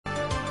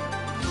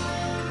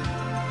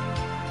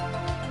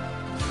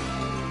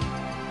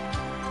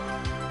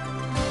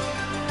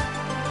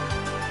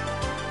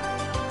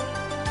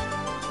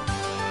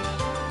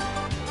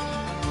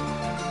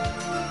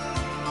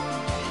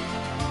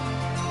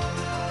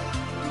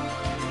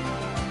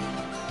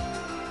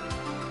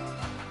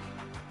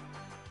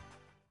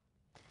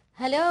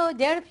Hello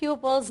dear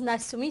pupils,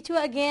 nice to meet you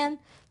again.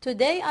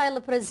 Today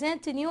I'll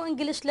present a new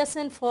English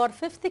lesson for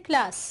 5th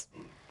class,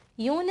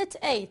 Unit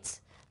 8,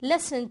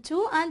 Lesson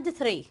 2 and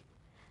 3.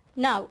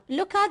 Now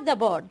look at the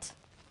board.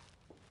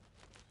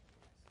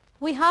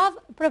 We have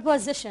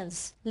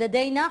prepositions.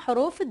 لدينا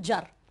حروف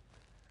الجر.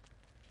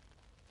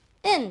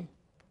 In,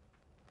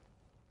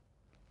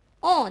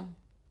 on,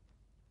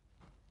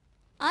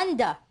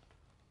 under,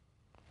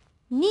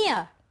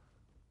 near,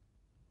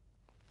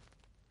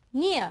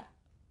 near.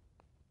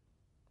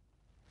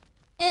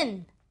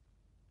 In.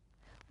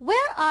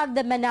 Where are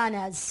the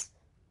bananas?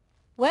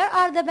 Where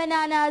are the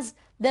bananas?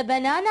 The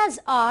bananas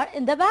are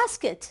in the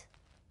basket.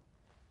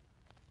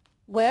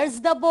 Where's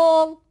the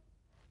ball?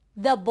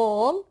 The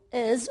ball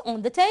is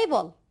on the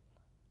table.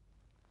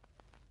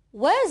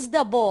 Where's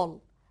the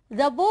ball?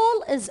 The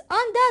ball is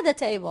under the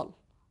table.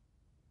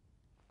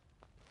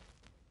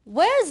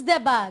 Where's the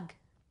bag?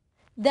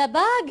 The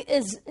bag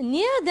is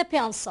near the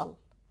pencil.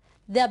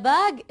 The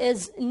bag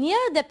is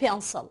near the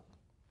pencil.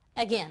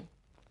 Again.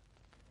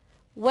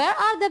 Where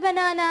are the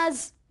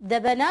bananas?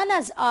 The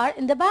bananas are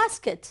in the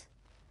basket.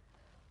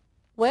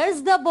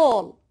 Where's the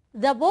ball?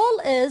 The ball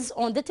is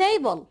on the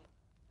table.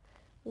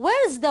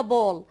 Where's the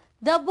ball?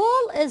 The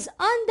ball is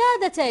under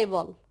the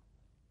table.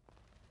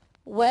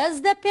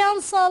 Where's the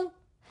pencil?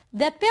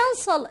 The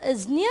pencil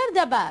is near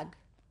the bag.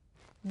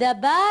 The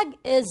bag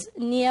is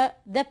near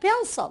the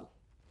pencil.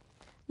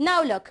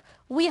 Now look,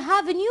 we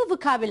have new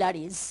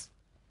vocabularies.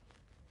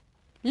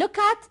 Look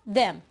at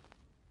them.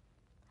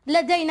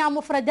 لدينا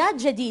مفردات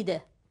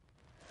جديدة.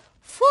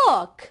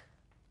 Fork,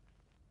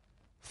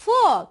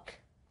 fork,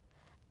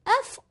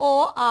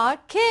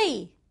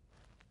 F-O-R-K,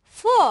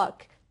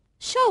 fork,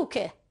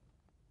 شوكة.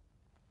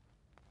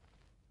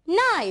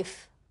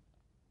 Knife,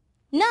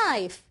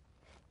 knife,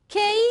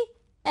 K-N-I-F-E,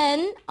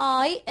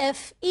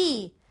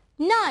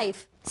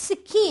 knife,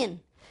 سكين.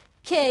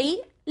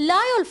 K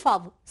لا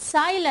يلفظ,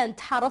 silent,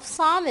 حرف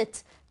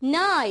صامت.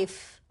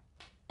 Knife,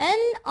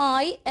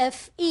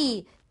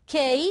 N-I-F-E,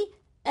 K-N-I-F-E,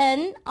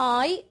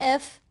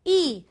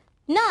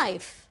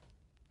 knife.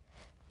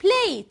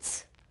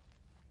 Plate,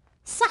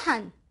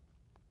 صحن.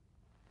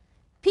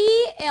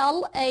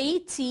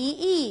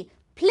 P-L-A-T-E,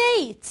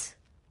 plate.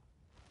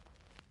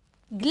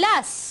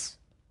 Glass,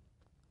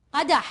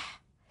 قدح.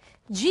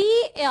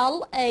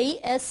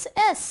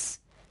 G-L-A-S-S,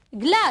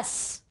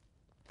 glass.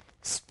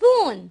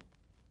 Spoon,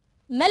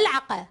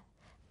 ملعقة.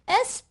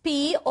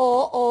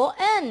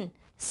 S-P-O-O-N,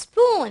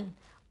 spoon.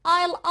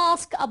 I'll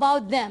ask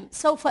about them.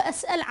 سوف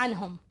أسأل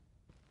عنهم.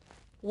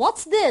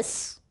 What's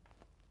this?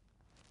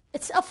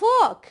 It's a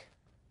fork.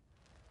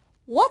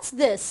 What's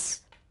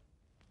this?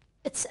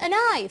 It's a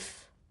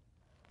knife.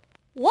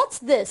 What's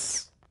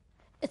this?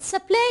 It's a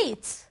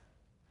plate.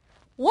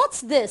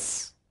 What's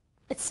this?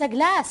 It's a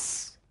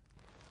glass.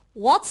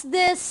 What's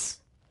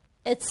this?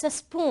 It's a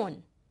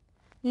spoon.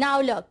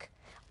 Now look,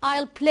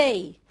 I'll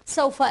play.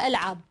 سوف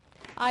ألعب.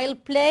 I'll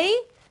play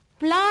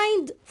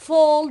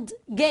blindfold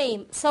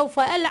game. سوف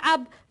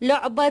ألعب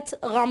لعبة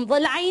غمض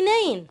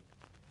العينين.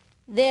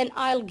 Then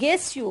I'll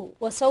guess you.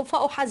 وسوف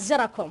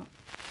أحذركم.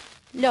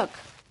 Look.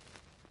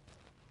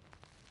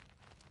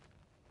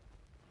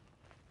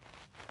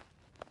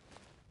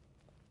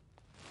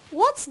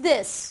 What's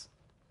this?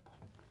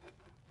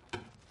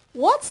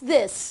 What's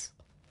this?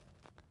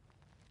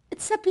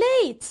 It's a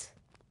plate.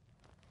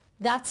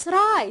 That's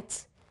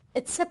right.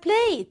 It's a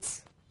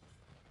plate.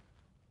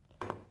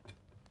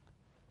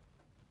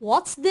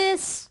 What's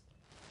this?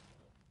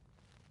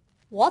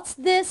 What's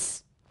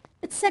this?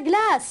 It's a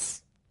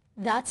glass.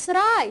 That's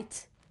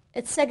right.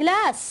 It's a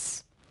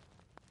glass.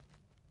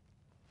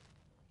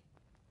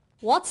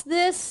 What's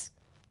this?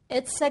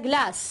 It's a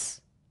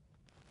glass.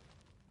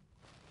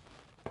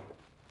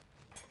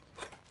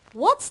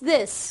 What's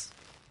this?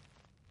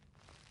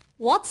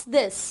 What's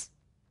this?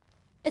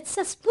 It's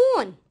a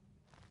spoon.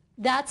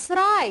 That's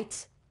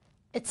right.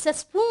 It's a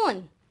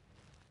spoon.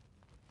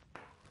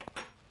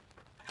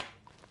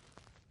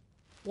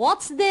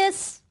 What's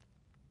this?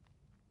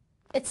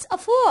 It's a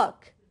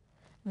fork.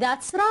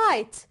 That's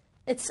right.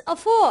 It's a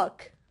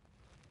fork.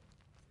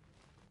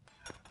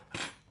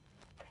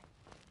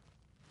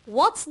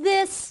 What's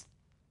this?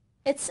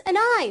 It's a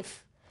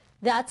knife.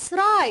 That's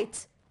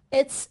right.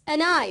 It's a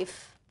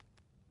knife.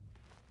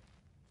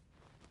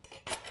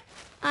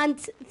 And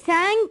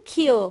thank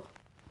you.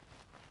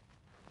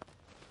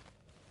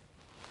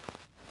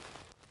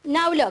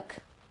 Now look.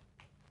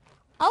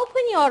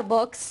 Open your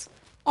books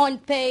on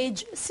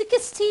page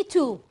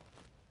 62.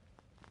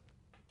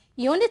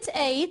 Unit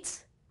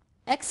 8,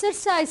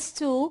 Exercise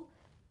 2,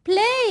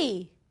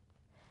 play.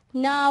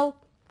 Now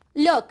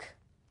look.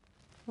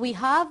 We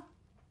have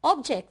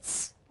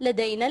objects.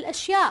 لدينا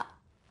الأشياء.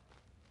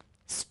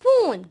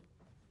 Spoon,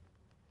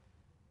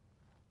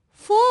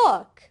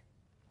 fork,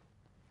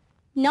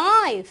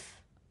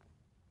 knife,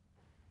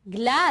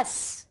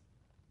 glass,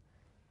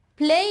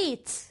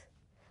 plate.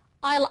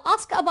 I'll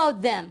ask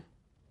about them.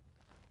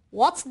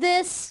 What's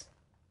this?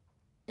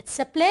 It's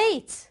a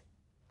plate.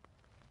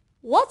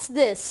 What's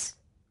this?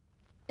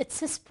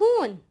 It's a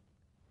spoon.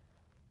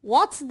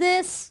 What's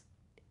this?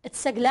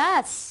 It's a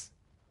glass.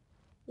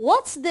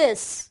 What's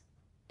this?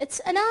 It's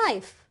a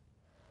knife.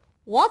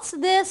 What's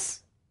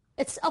this?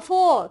 It's a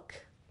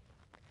fork.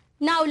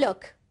 Now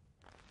look.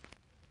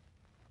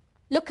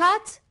 Look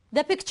at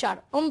the picture.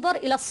 انظر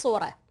إلى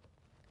الصورة.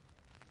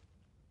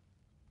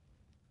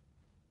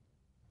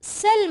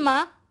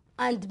 Selma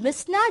and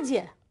Miss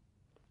Nadia.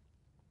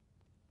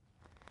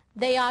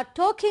 They are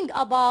talking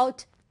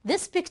about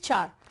this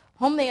picture.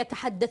 هم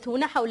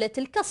يتحدثون حول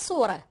تلك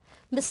الصورة.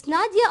 Miss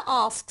Nadia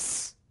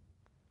asks,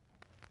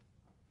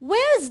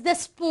 Where's the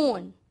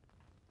spoon?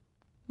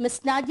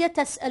 Miss Nadia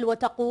تسأل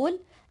وتقول,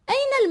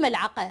 أين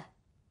الملعقة?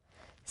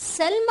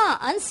 Selma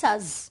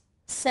answers.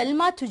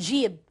 Selma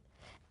تجيب,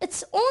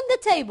 It's on the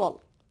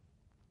table.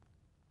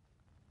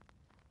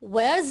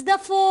 Where's the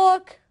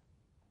fork?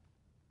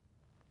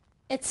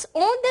 It's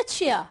on the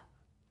chair.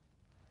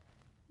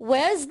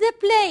 Where's the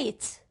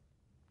plate?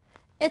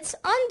 It's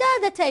under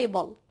the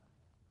table.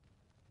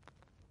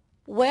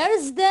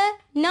 Where's the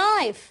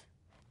knife?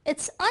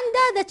 It's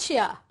under the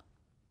chair.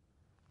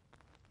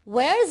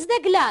 Where's the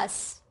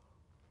glass?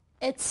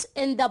 It's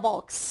in the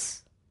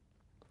box.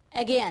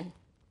 Again.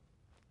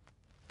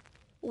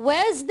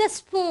 Where's the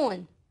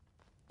spoon?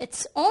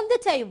 It's on the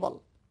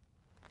table.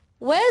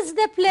 Where's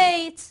the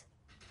plate?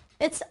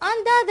 It's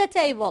under the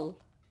table.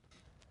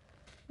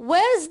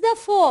 Where's the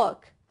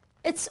fork?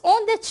 It's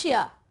on the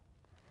chair.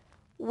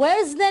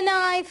 Where's the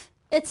knife?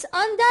 It's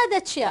under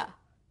the chair.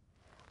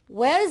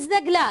 Where's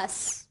the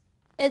glass?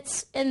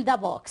 It's in the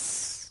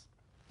box.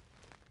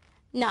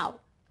 Now,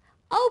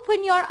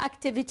 open your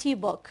activity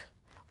book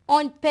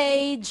on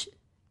page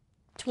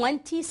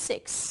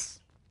 26.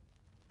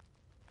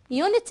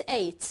 Unit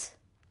 8.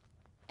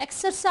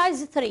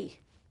 Exercise 3.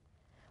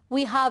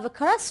 We have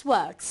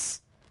crosswords.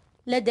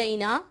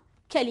 لدينا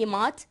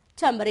كلمات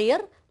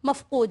تمرير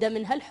مفقودة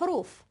منها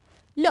الحروف.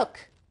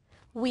 Look,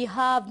 we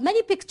have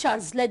many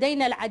pictures.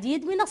 لدينا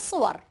العديد من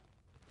الصور.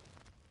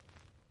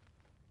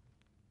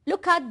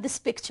 Look at this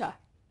picture.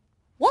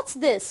 What's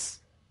this?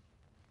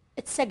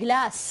 It's a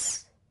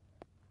glass.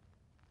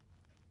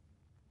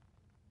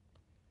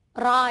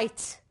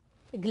 Right,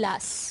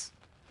 glass.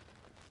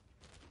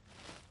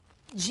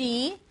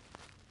 G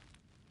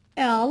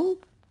L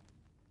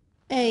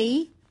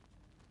A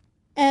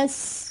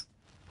S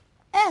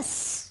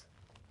S.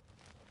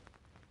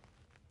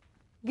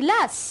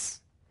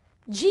 Glass.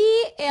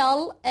 G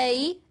L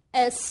A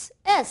S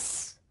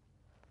S.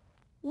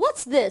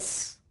 What's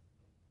this?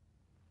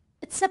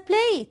 It's a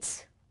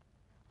plate.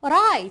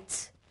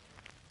 Right.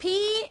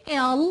 P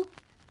L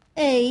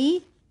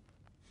A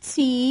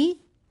T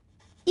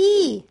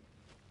E.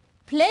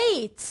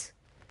 Plate.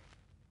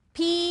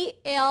 P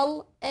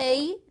L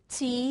A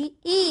T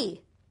E.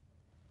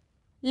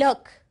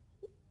 Look.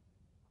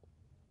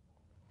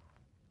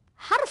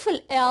 حرف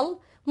ال L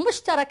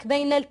مشترك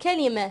بين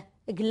الكلمة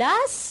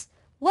glass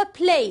و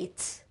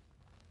plate.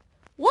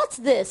 What's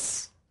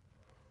this?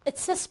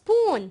 It's a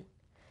spoon.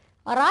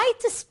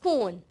 Write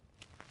spoon.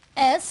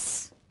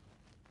 S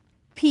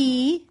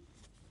P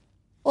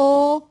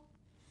O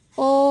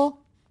O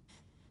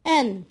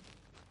N.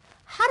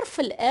 حرف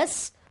ال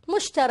S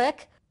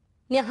مشترك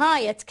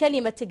نهاية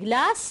كلمة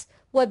glass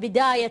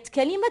وبداية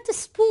كلمة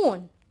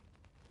spoon.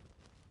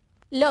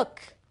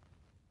 Look.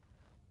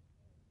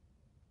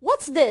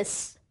 What's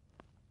this?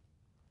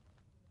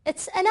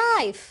 It's a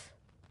knife.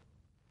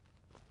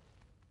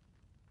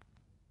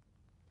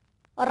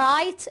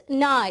 Write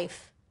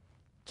knife.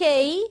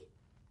 K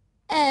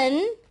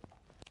N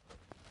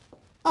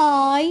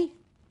I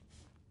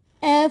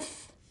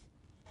F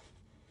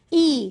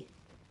E.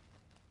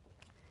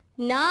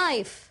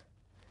 Knife.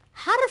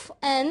 حرف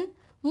N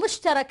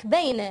مشترك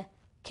بين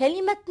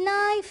كلمة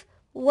knife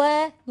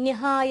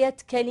ونهاية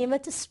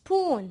كلمة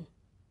spoon.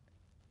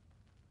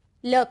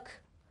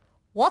 Look.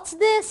 What's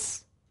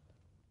this?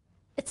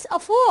 It's a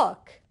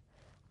fork.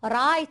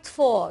 Write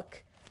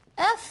fork.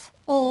 F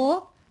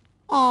O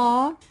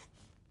R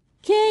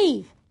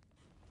K.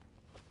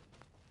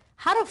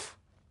 حرف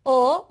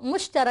O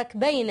مشترك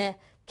بين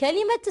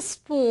كلمة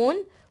spoon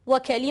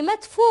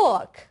وكلمة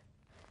fork.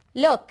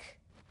 Look.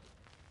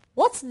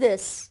 What's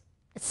this?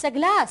 It's a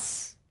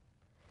glass.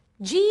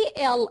 G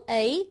L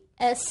A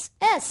S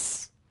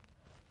S.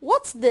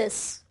 What's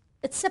this?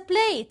 It's a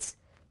plate.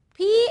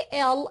 P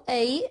L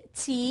A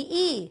T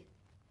E.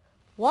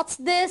 What's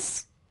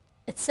this?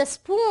 It's a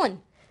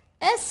spoon.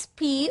 S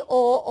P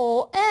O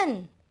O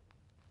N.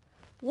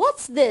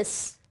 What's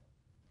this?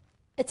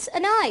 It's a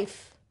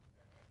knife.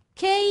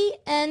 K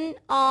N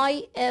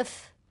I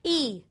F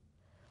E.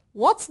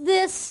 What's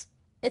this?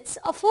 It's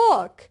a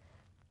fork.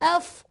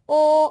 F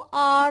O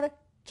R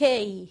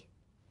K.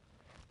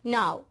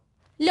 Now,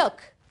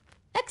 look.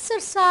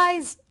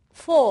 Exercise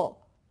 4.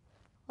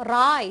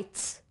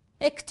 Write.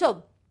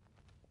 اكتب.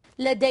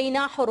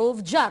 لدينا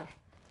حروف جر.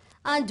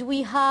 And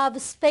we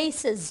have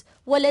spaces.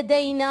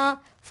 ولدينا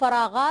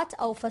فراغات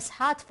أو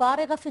فسحات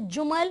فارغة في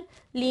الجمل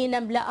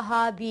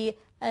لنملأها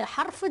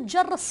بحرف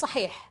الجر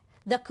الصحيح.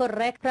 The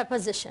correct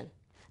preposition.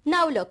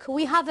 Now look,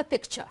 we have a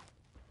picture.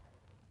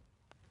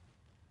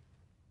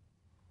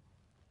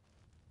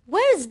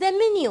 Where's the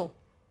menu?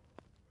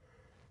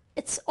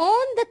 It's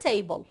on the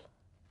table.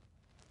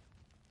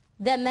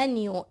 The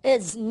menu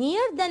is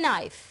near the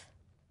knife.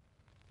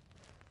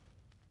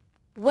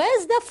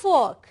 Where's the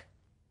fork?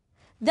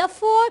 The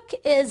fork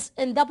is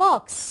in the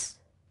box.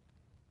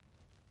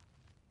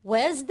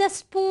 Where's the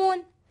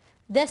spoon?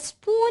 The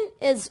spoon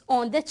is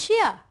on the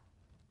chair.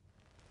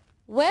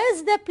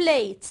 Where's the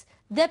plate?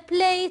 The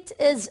plate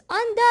is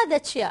under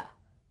the chair.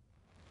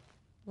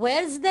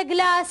 Where's the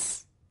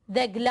glass?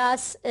 The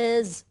glass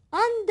is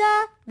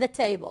under the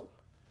table.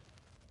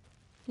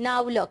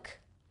 Now look,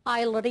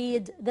 I'll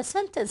read the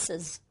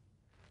sentences.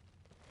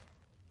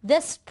 The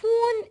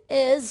spoon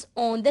is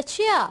on the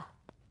chair.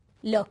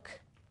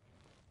 Look,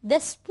 the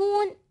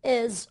spoon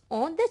is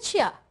on the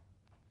chair.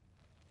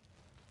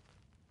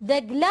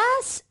 The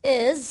glass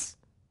is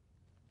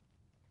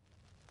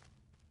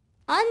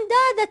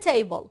under the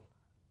table.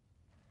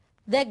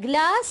 The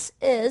glass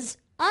is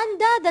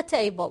under the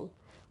table.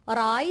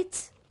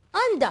 Write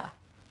under.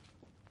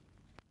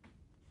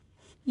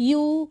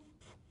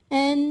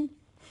 U-N-D-E-R.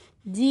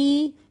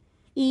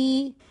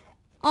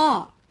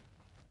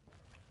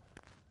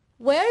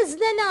 Where's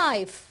the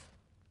knife?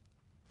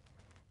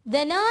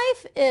 The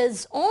knife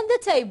is on the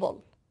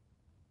table.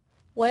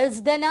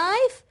 Where's the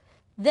knife?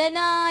 The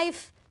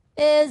knife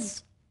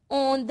is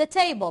on the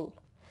table.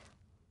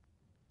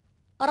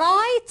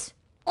 Write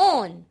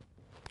on.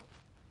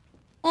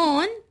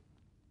 On.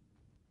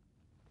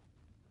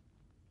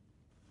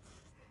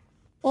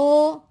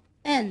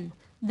 O-N.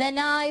 The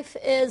knife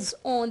is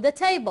on the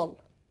table.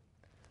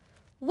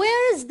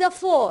 Where is the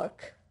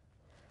fork?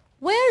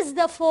 Where's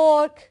the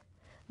fork?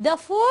 The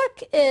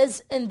fork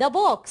is in the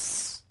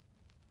box.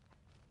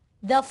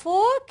 The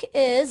fork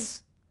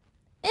is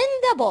in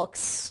the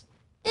box.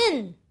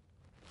 In.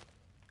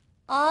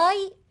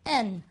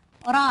 I-N.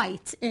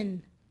 Write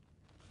in.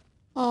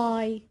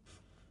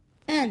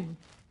 I-N.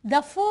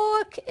 The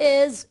fork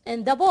is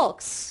in the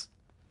box.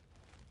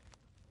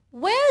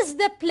 Where's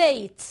the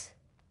plate?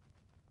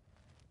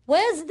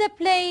 Where's the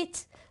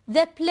plate?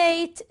 The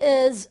plate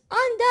is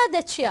under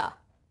the chair.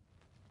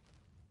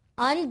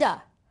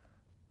 Under.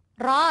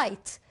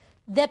 Right.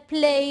 The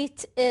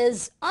plate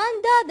is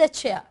under the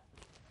chair.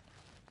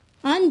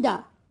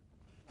 Under.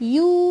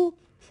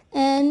 U-N-D-E-R.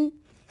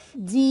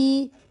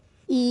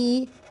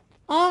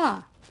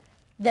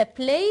 The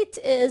plate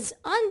is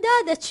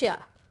under the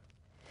chair.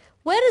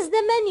 Where is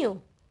the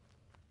menu?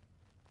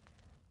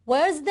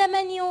 Where's the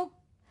menu?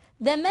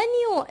 The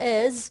menu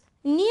is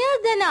near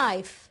the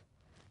knife.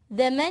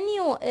 The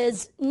menu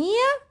is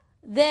near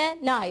the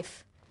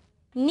knife.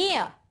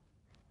 Near.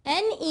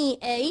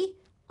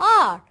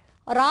 N-E-A-R.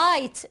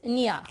 Right,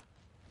 near.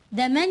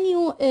 The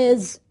menu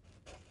is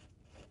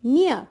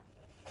near.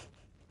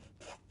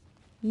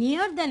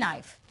 Near the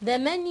knife. The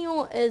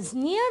menu is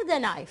near the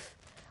knife.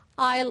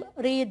 I'll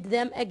read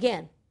them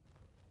again.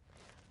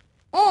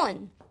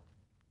 On.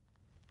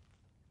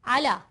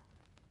 على.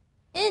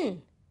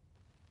 In.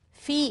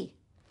 في.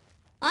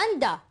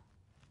 Under.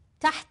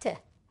 تحته.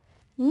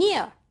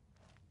 Near.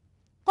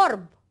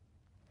 قرب.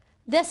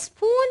 The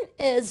spoon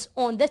is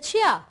on the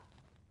chair.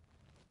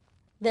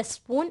 The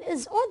spoon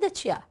is on the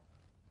chair.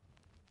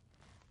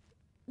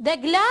 The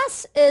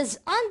glass is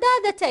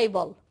under the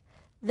table.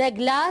 The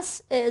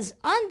glass is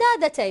under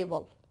the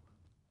table.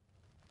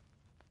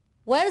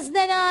 Where's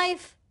the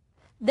knife?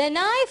 The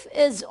knife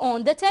is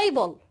on the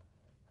table.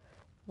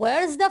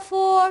 Where's the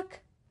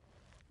fork?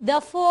 The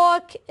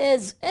fork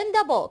is in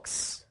the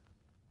box.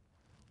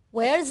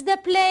 Where's the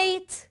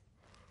plate?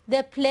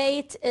 The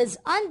plate is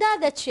under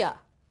the chair.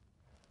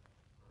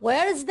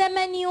 Where's the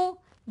menu?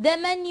 The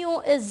menu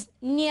is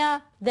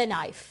near the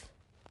knife.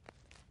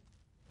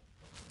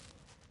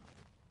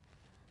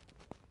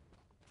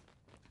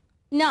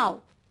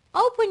 Now,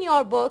 open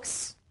your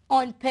books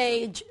on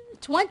page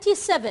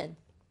 27.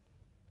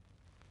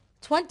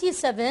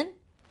 27,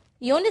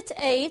 Unit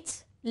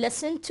 8,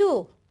 Lesson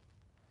 2.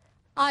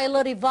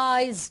 I'll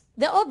revise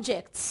the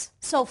objects.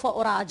 سوف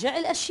أراجع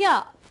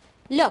الأشياء.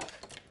 Look.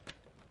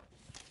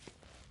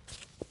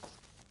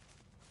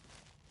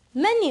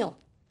 Menu.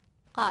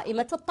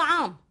 قائمة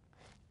الطعام.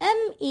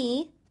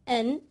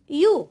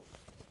 M-E-N-U.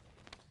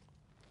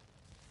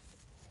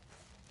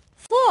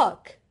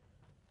 Fork.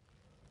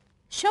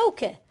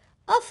 شوكة.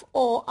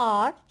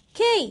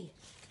 F-O-R-K.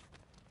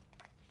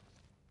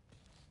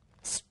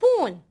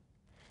 Spoon.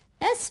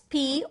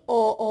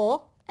 S-P-O-O-N.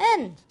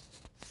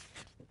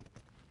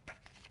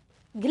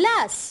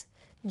 Glass.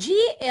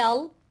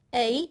 G-L-A-S-S.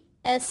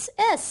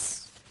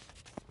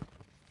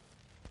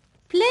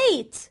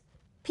 Plate.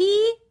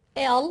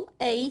 P-L-A-T-E.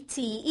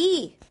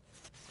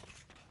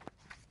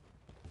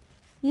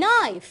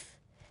 Knife.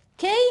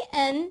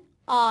 K-N-I-F-E.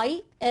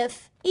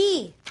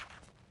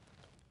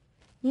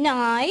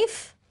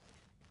 Knife.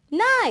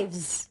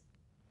 Knives.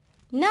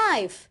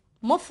 Knife.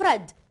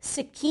 مفرد.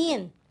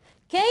 سكين.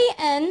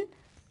 K-N-I-F-E.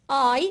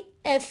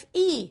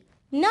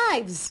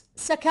 Knives.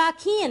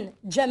 سكاكين.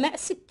 جمع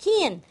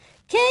سكين.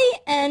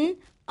 K-N-I-V-E-S.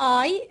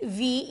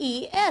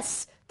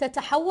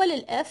 تتحول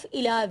الأف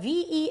إلى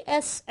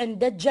V-E-S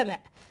عند الجمع.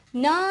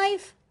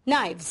 Knife.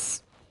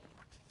 knives.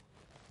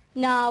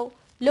 Now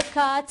look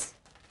at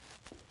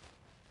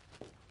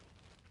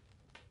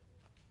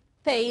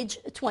page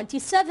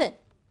 27.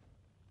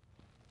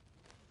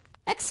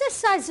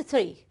 Exercise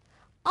 3.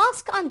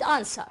 Ask and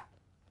answer.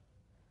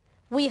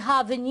 We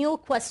have a new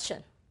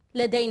question.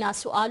 لدينا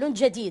سؤال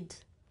جديد.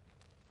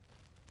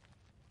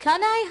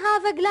 Can I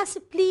have a glass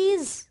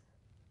please?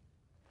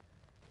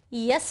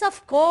 Yes,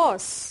 of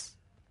course.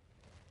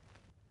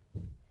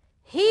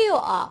 Here you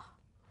are.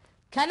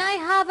 Can I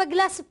have a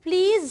glass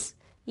please?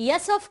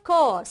 Yes, of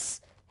course.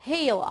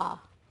 Here you are.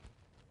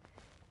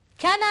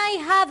 Can I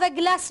have a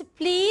glass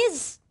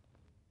please?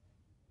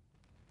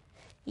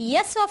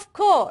 Yes, of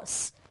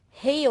course.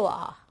 Here you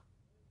are.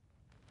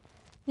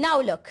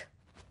 Now look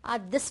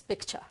at this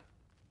picture.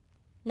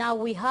 Now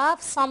we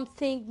have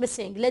something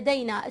missing.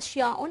 لدينا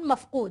أشياء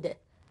مفقودة.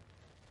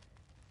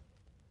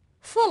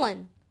 Fill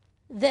in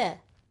the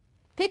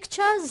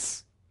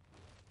pictures,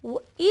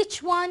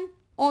 each one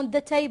on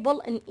the table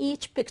in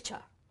each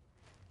picture.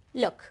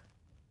 Look,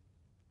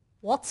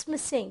 what's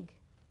missing?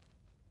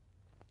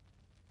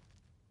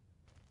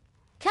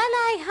 Can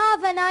I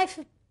have a knife,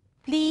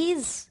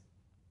 please?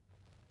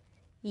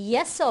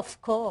 Yes,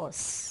 of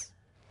course.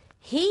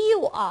 Here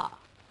you are.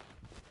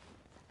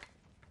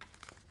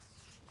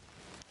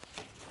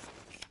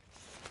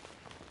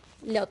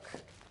 Look.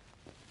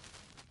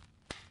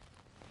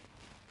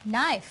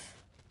 Knife.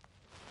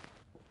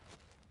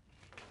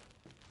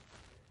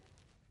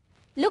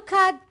 Look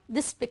at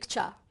this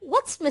picture.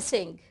 What's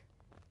missing?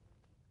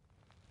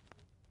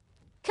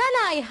 Can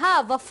I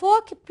have a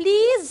fork,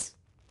 please?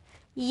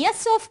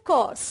 Yes, of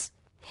course.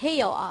 Here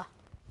you are.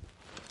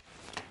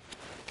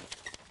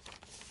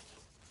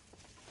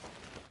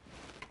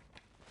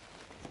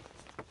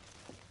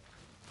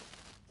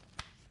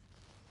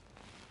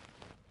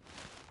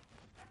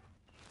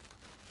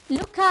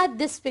 Look at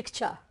this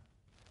picture.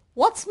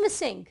 What's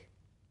missing?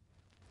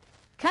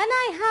 Can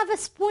I have a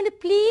spoon,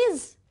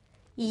 please?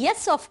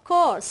 Yes, of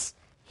course.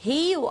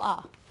 Here you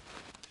are.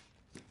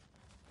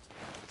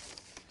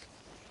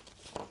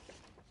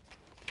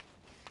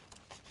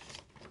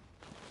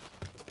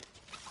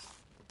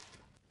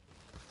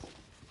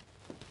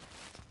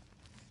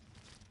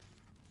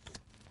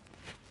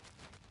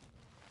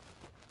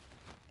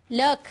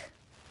 Look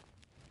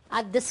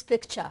at this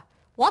picture.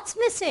 What's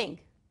missing?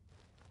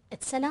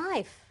 It's a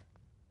knife.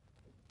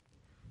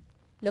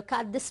 Look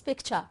at this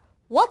picture.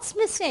 What's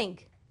missing?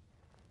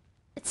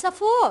 It's a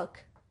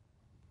fork.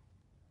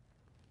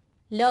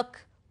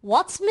 Look,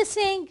 what's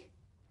missing?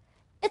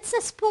 It's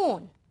a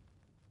spoon.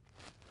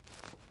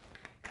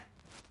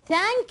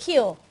 Thank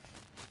you.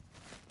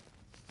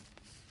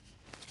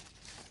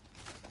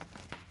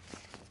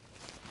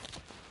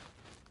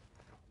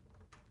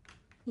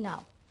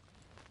 Now,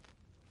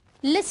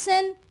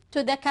 listen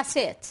to the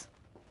cassette.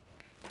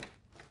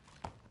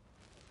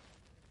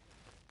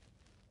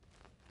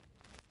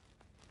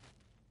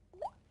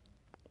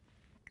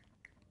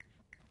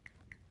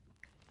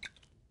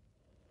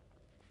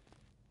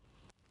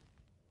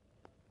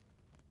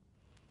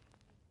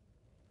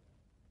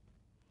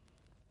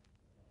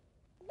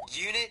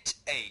 Unit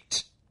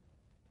 8,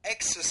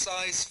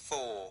 Exercise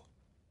 4.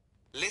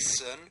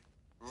 Listen,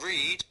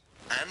 read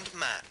and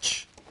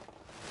match.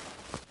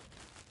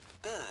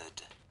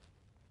 Bird.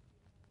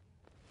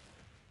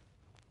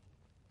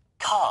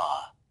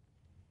 Car.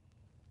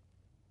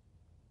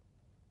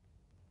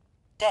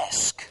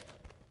 Desk.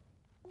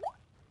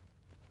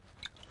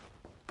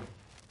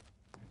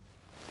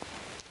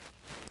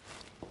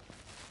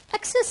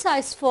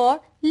 Exercise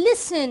 4.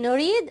 Listen,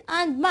 read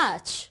and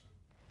match.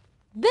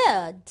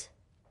 Bird.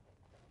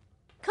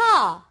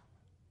 Car.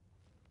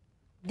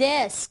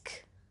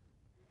 Desk.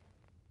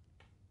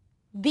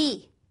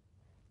 B.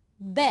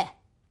 Beard.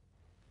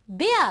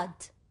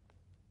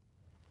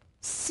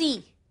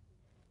 C.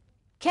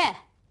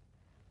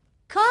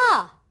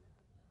 Car.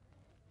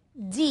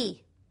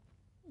 D.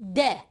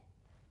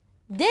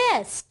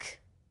 Desk.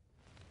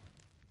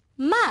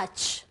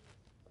 Match.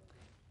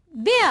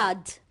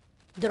 Beard.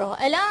 Draw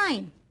a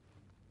line.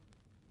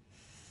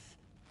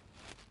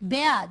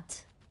 Beard.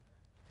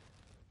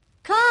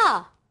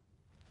 Car.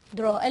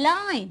 Draw a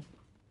line.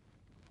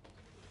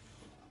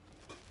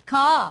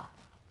 Car.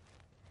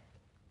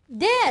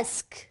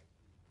 Desk.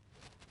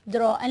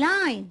 Draw a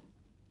line.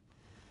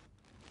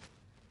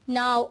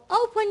 Now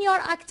open your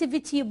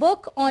activity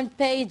book on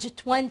page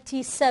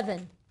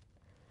 27.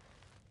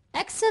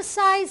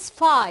 Exercise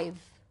 5.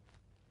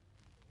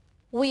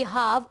 We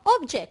have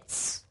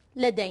objects.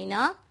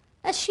 لدينا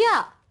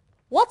أشياء.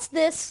 What's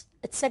this?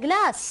 It's a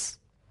glass.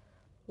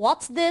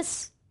 What's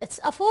this? It's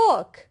a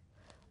fork.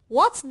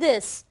 What's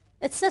this?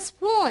 It's a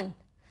spoon.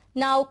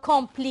 Now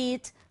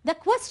complete the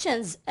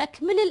questions.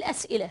 أكمل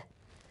الأسئلة.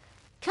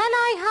 Can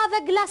I have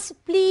a glass,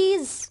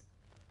 please?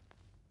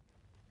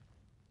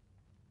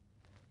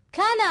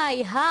 Can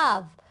I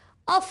have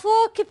a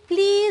fork,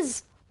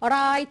 please?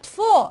 Write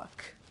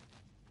fork.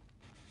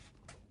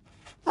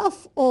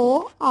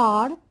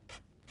 F-O-R-K.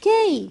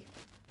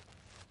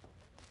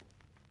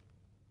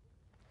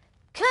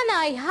 Can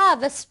I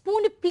have a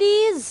spoon,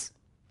 please?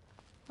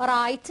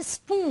 write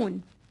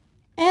spoon.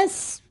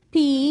 S-P-O-O-N.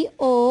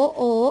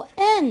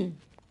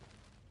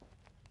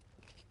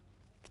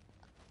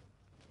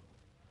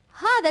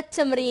 هذا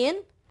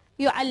التمرين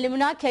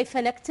يعلمنا كيف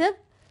نكتب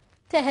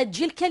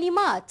تهجي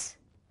الكلمات.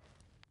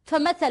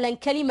 فمثلا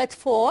كلمة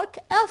fork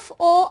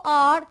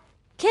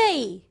F-O-R-K.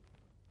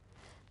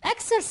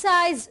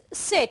 Exercise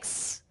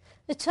 6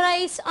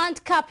 trace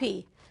and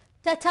copy.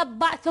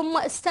 تتبع ثم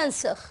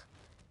استنسخ.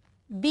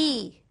 B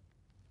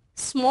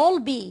small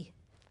b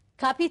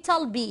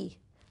capital B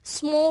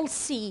small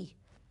c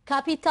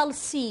capital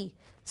C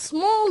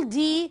small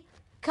d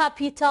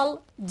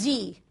capital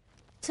D.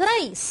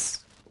 trace.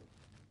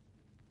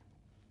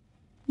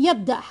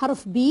 يبدأ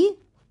حرف B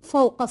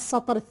فوق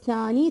السطر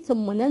الثاني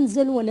ثم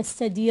ننزل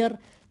ونستدير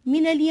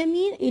من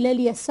اليمين إلى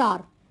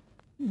اليسار.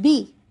 B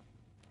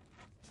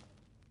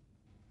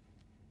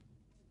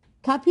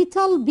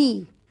capital B.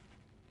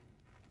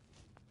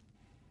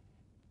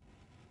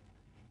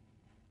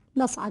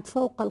 نصعد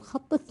فوق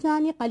الخط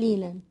الثاني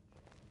قليلا.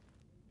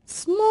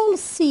 small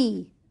c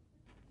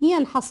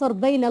ينحصر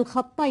بين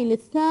الخطين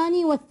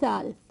الثاني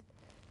والثالث.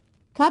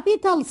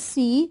 capital C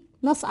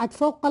نصعد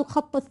فوق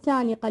الخط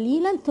الثاني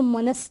قليلا ثم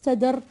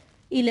نستدر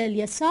إلى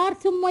اليسار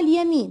ثم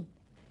اليمين.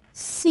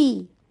 C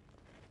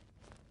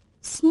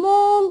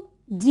small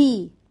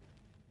d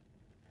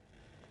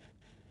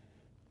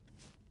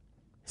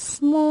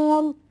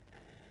small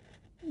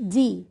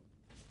d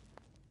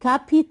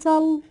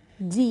capital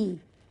D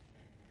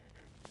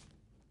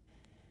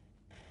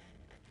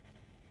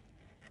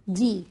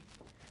D.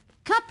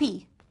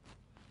 copy.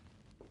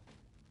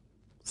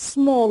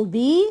 small b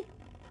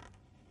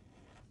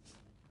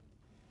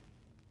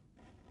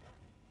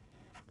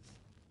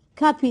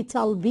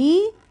capital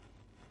B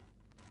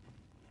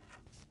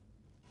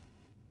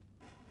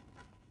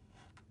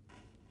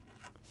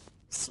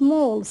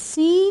small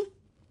c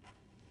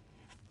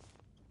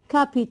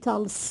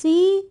capital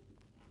C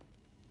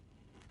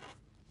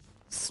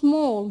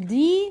small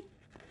d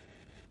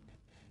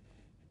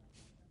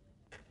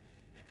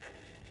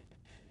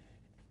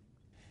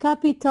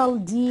capital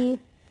D.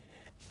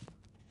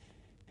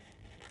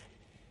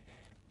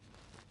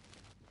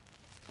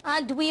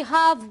 And we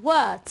have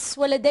words.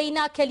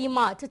 ولدينا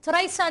كلمات.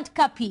 trace and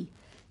copy.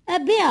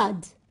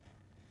 أبيض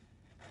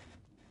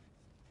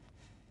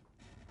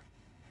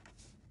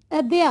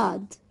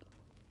أبيض.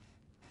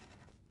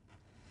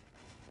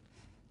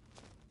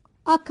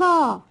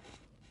 أكا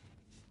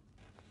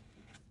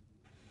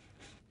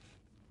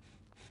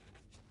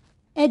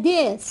a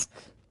desk.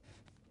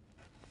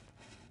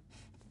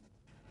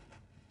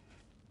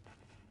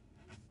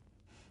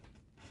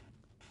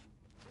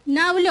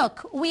 Now look,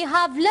 we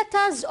have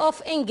letters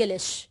of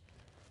English.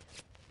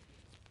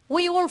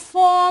 We will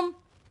form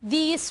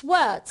these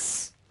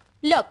words.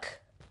 Look,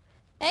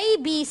 A,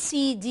 B,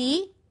 C,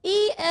 D,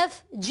 E,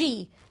 F,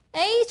 G,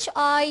 H,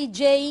 I,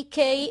 J,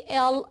 K,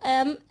 L,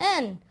 M,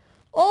 N,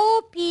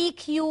 O, P,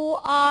 Q,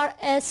 R,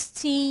 S,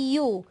 T,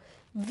 U,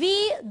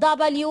 V,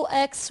 W,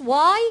 X,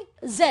 Y,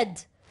 Z.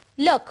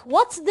 Look,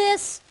 what's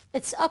this?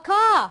 It's a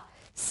car.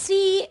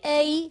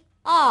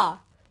 C-A-R.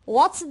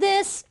 What's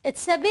this?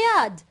 It's a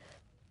bed.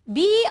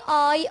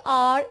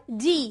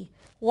 B-I-R-D.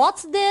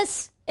 What's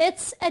this?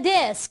 It's a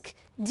desk.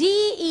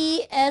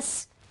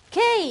 D-E-S-K.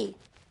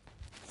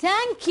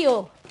 Thank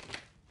you.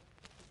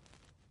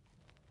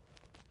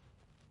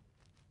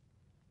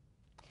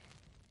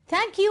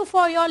 Thank you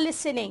for your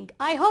listening.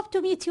 I hope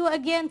to meet you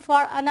again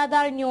for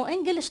another new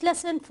English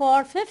lesson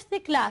for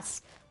 5th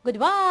class.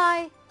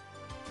 Goodbye.